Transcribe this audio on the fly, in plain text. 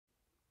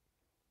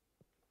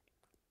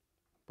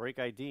Break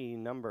ID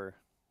number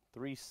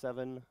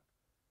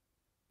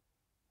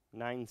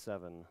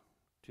 3797.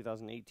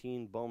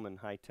 2018 Bowman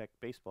High-Tech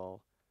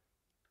Baseball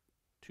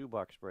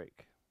 2-box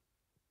break.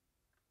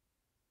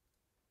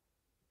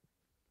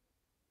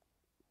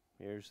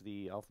 Here's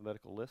the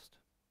alphabetical list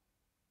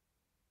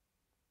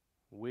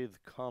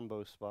with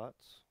combo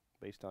spots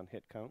based on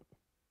hit count.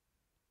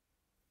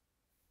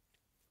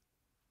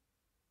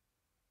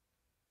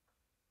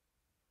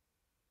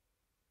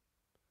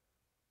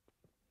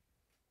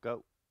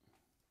 Go.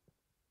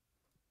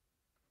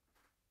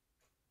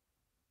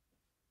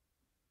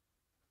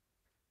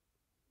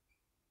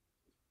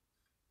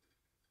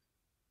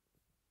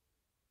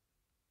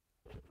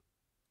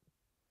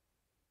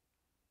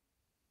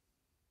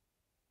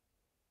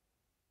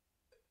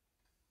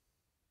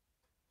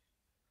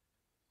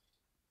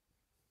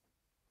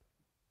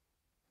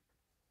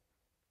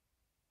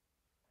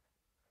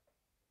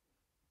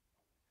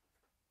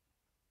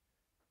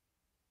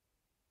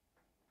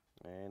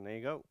 And there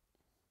you go.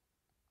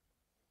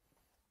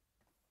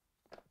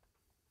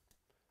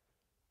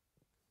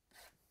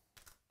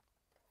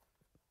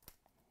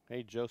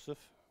 Hey, Joseph.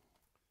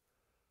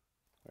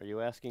 Are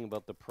you asking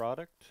about the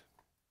product?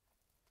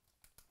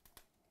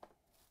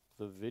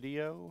 The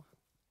video?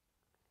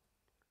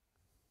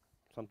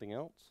 Something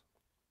else?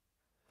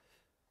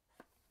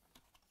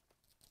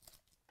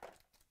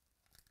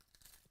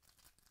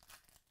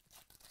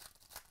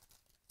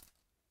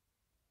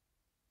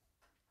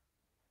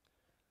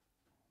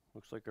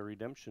 Looks like a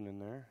redemption in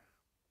there.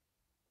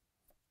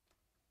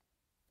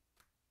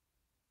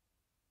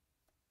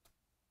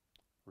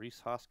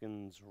 Rhys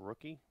Hoskins,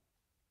 rookie.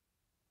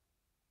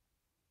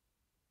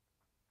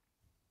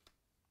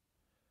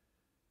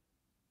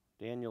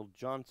 Daniel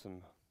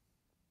Johnson.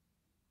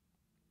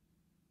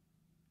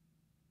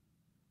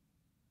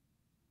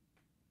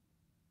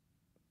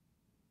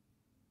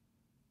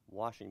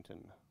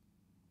 Washington.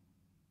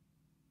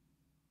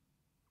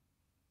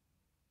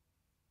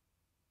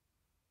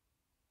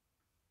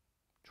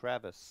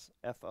 Travis,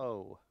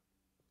 F.O.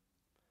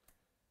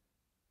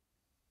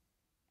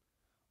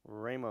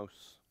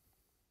 Ramos.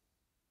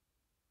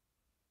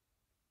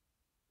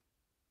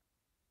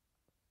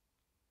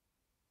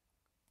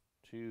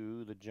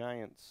 To the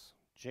Giants,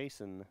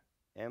 Jason,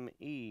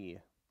 M.E.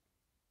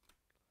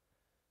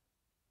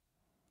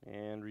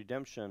 And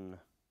redemption,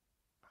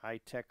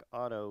 high-tech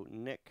auto,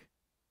 Nick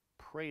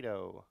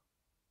Prado.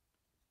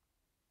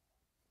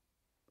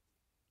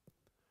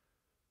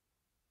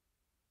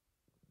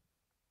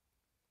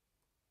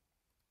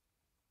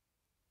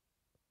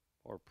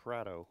 Or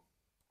Prado.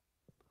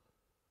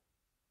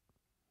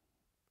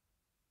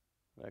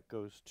 That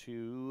goes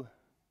to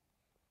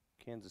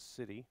Kansas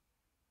City.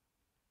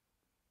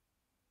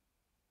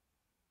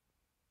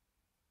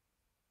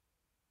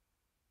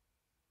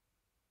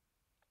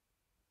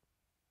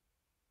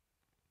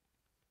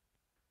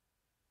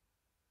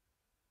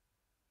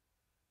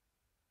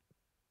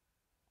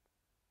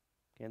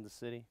 Kansas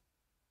City.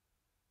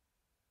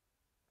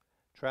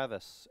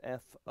 Travis,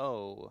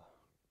 F.O.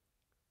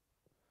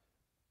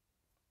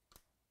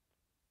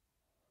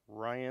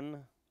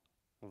 Ryan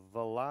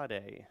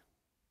Valade.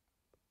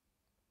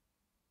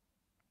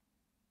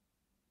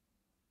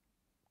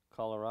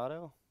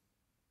 Colorado.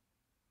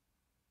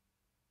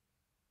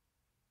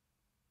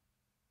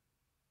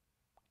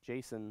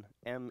 Jason,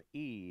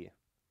 M.E.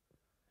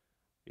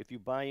 If you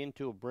buy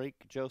into a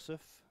break,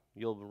 Joseph,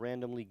 you'll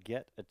randomly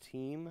get a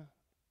team.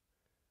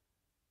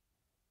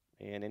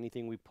 And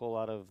anything we pull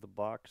out of the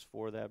box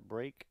for that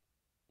break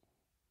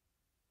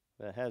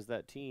that has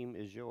that team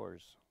is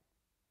yours.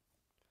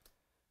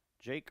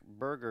 Jake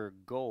Berger,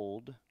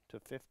 gold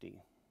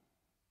 /50.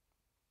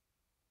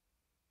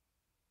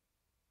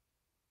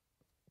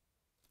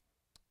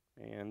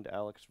 And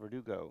Alex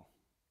Verdugo.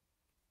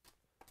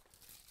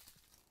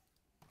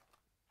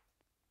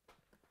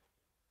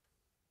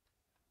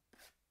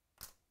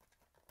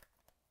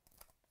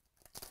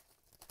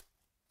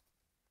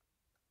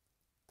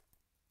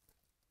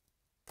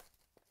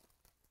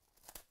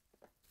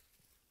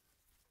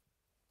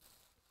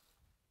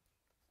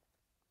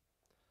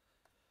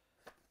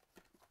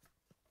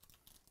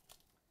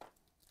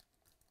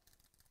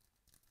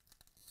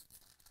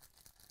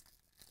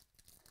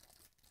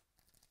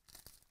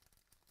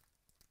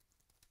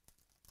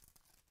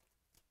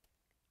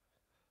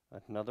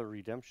 Another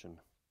redemption.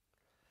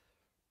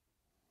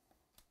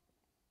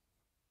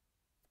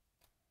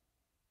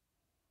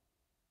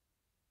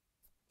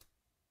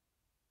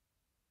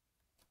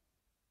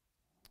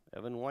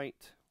 Evan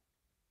White.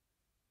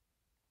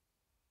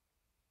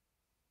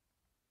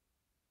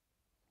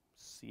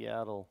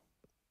 Seattle.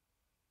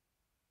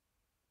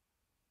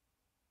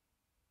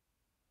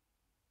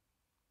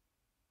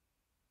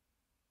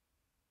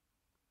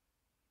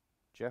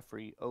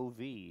 Jeffrey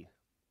O.V.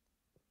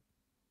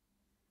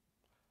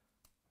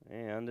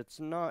 And it's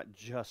not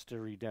just a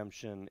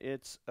redemption,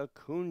 it's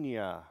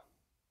Acuna.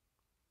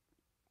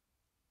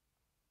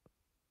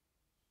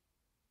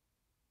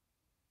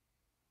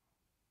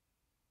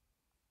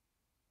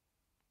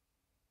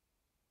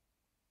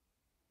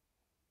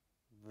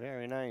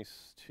 Very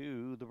nice.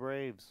 To the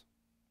Braves.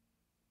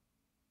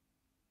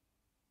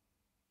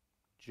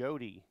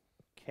 Jody,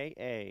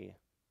 K.A.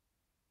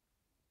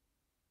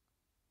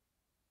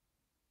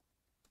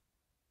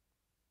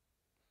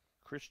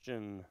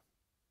 Christian,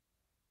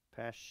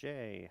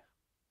 Pache.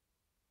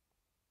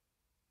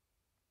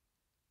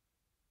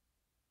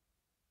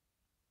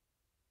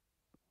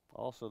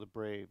 Also the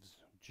Braves,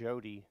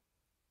 Jody,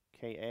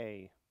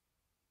 K.A.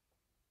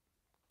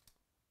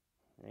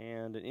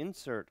 And an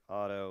insert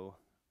auto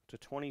to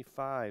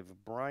 25,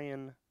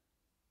 Brian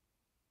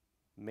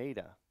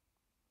Maida.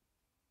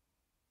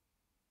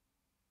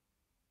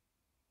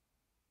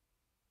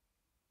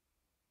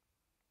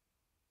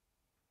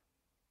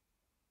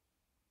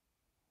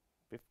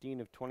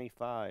 $15 of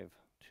 25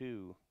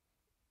 to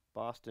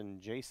Boston,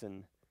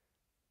 Jason,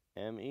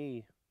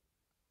 M.E.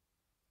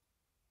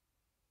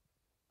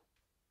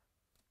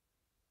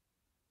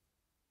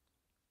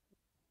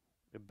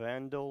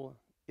 Ebandel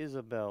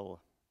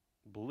Isabel,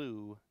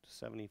 blue to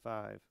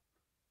 75.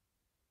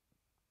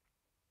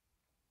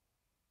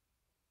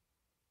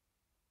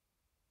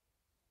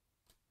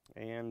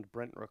 And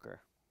Brent Rooker.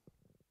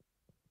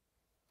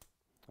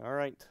 All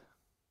right.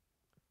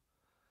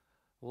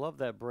 Love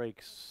that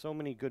break. So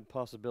many good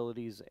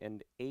possibilities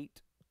and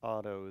 8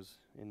 autos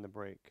in the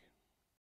break.